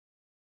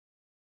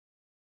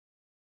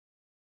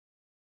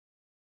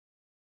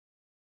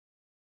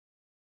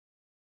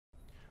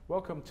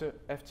Welcome to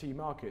FT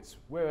Markets.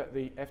 We're at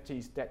the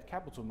FT's Debt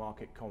Capital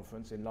Market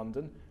Conference in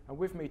London, and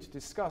with me to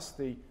discuss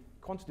the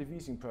quantitative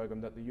easing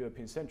program that the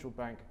European Central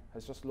Bank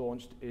has just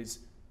launched is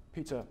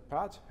Peter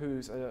Praet,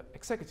 who's an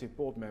executive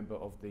board member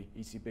of the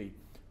ECB.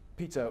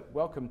 Peter,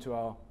 welcome to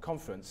our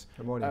conference.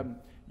 Good morning.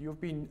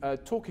 You've been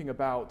talking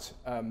about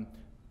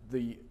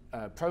the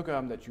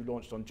program that you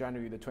launched on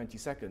January the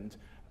 22nd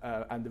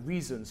and the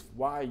reasons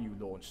why you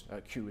launched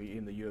QE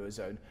in the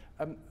Eurozone.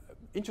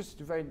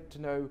 Interested to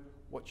know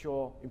what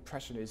your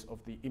impression is of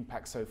the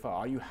impact so far.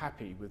 Are you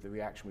happy with the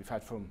reaction we've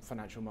had from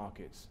financial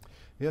markets?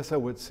 Yes, I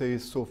would say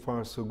so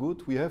far so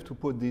good. We have to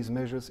put these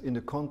measures in the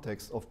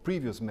context of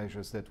previous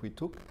measures that we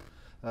took.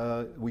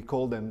 We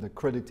call them the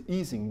credit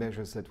easing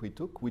measures that we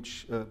took,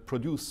 which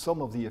produced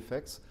some of the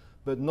effects,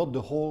 but not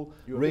the whole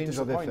range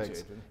of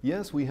effects.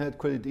 Yes, we had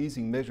credit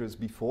easing measures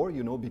before,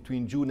 you know,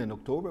 between June and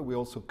October. We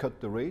also cut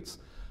the rates.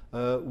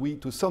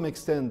 To some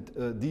extent,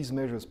 these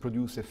measures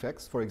produce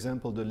effects. For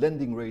example, the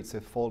lending rates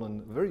have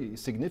fallen very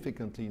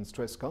significantly in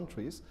stressed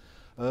countries,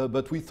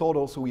 but we thought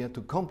also we had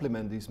to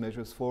complement these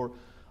measures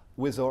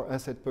with our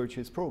asset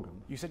purchase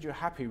program. You said you're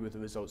happy with the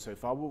results so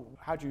far. Well,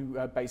 how do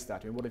you base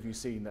that? And what have you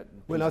seen that?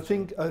 Well, I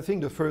think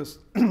the first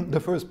the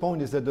first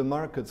point is that the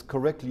markets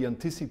correctly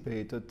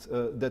anticipated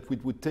that we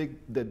would take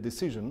that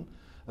decision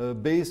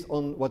based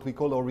on what we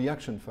call our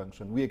reaction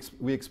function.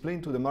 We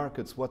explained to the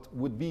markets what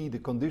would be the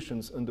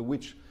conditions under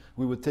which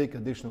we would take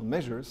additional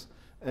measures,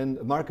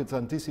 and markets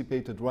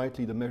anticipated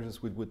rightly the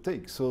measures we would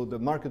take. So the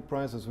market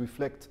prices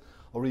reflect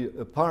already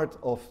a part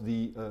of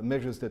the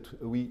measures that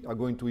we are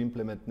going to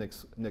implement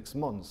next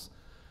month.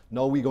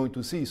 Now we're going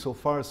to see, so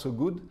far so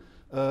good,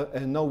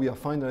 and now we are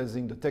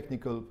finalizing the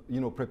technical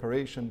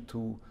preparation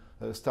to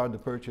start the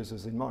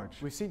purchases in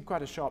March. We've seen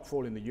quite a sharp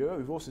fall in the euro.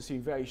 We've also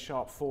seen very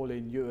sharp fall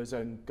in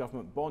Eurozone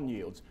government bond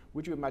yields.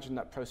 Would you imagine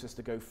that process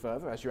to go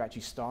further as you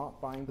actually start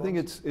buying bonds? I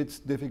think it's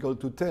difficult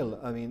to tell.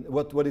 I mean,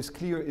 what is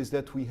clear is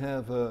that we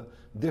have a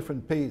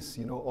different pace,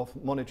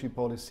 of monetary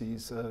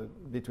policies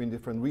between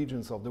different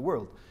regions of the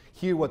world.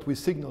 Here, what we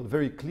signal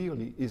very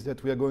clearly is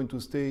that we are going to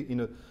stay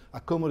in an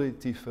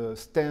accommodative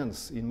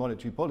stance in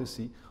monetary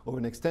policy over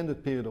an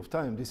extended period of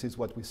time. This is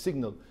what we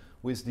signal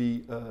with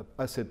the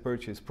asset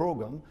purchase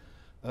program.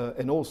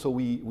 And also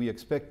we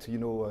expect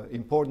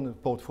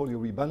important portfolio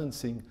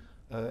rebalancing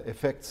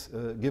effects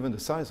given the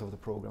size of the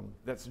program.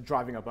 That's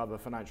driving up other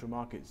financial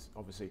markets,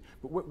 obviously.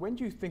 But when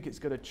do you think it's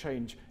going to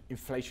change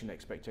inflation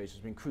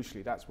expectations? I mean,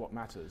 crucially, that's what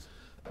matters.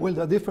 Well,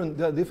 there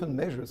are different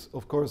measures,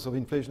 of course, of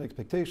inflation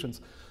expectations.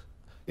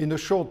 In the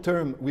short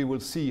term, we will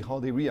see how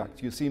they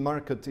react. You see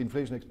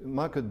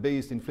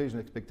market-based inflation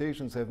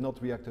expectations have not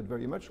reacted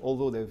very much,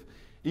 although they've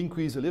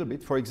increased a little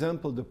bit. For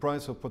example, the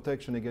price of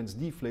protection against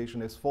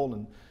deflation has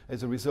fallen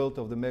as a result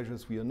of the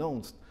measures we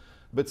announced.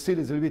 But still,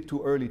 it's a little bit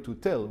too early to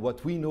tell.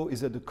 What we know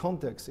is that the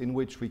context in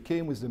which we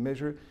came with the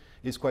measure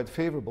is quite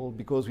favorable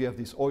because we have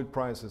these oil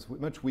prices,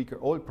 much weaker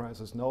oil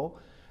prices now.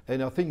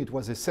 And I think it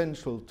was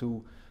essential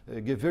to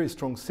give very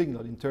strong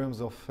signal in terms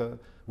of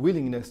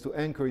willingness to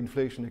anchor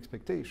inflation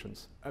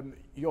expectations.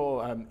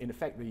 You're, in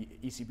effect, the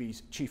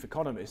ECB's chief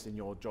economist in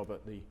your job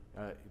at the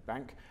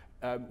bank.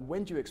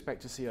 When do you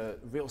expect to see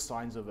real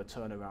signs of a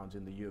turnaround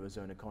in the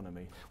Eurozone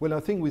economy? Well, I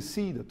think we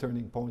see the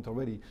turning point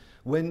already.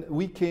 When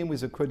we came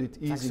with the credit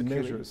easing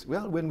measures,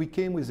 when we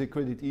came with the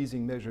credit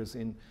easing measures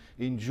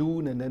in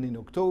June and then in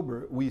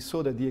October, we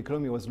saw that the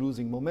economy was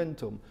losing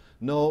momentum.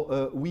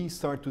 Now we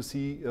start to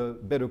see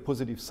better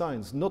positive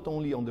signs, not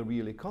only on the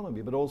real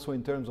economy, but also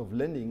in terms of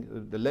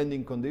lending, the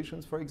lending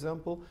conditions, for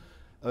example.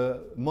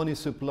 Money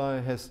supply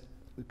has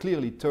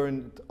clearly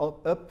turned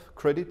up,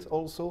 credit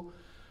also.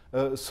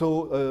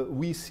 So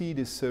we see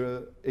this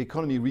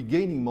economy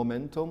regaining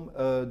momentum.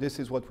 This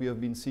is what we have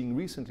been seeing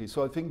recently.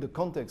 So I think the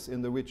context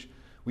in which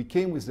we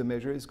came with the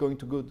measure is going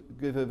to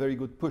give a very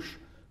good push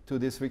to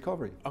this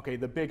recovery. Okay,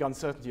 the big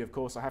uncertainty, of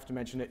course, I have to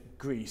mention it,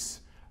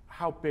 Greece.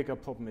 How big a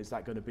problem is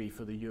that going to be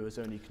for the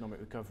Eurozone economic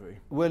recovery?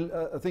 Well,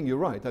 I think you're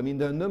right. I mean,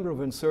 there are a number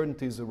of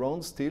uncertainties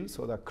around still,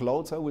 so there are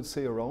clouds, I would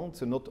say, around.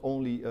 So not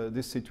only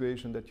this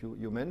situation that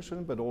you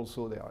mentioned, but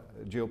also there are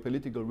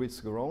geopolitical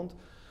risks around.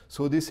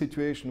 So this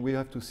situation, we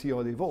have to see how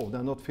it evolves. There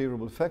are not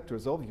favorable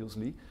factors,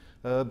 obviously,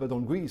 but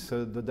on Greece,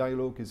 the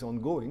dialogue is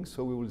ongoing,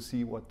 so we will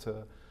see what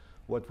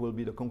will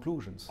be the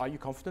conclusions. Are you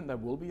confident there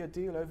will be a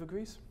deal over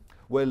Greece?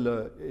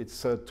 Well,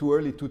 it's too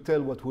early to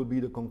tell what will be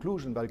the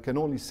conclusion, but I can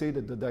only say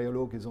that the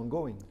dialogue is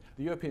ongoing.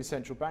 The European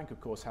Central Bank, of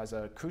course, has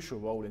a crucial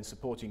role in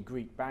supporting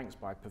Greek banks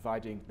by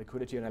providing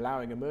liquidity and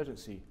allowing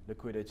emergency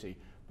liquidity.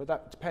 But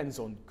that depends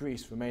on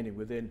Greece remaining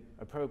within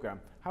a program.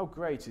 How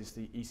great is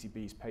the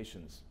ECB's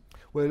patience?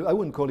 Well, I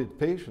wouldn't call it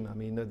patient. I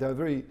mean, there are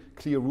very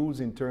clear rules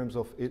in terms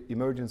of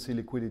emergency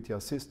liquidity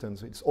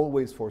assistance. It's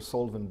always for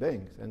solvent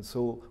banks, and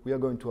so we are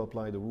going to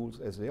apply the rules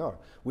as they are.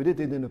 We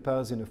did it in the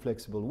past in a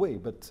flexible way,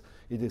 but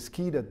it is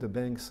key that the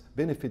banks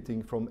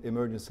benefiting from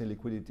emergency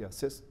liquidity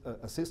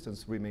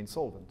assistance remain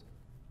solvent.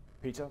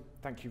 Peter,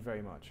 thank you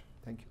very much.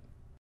 Thank you.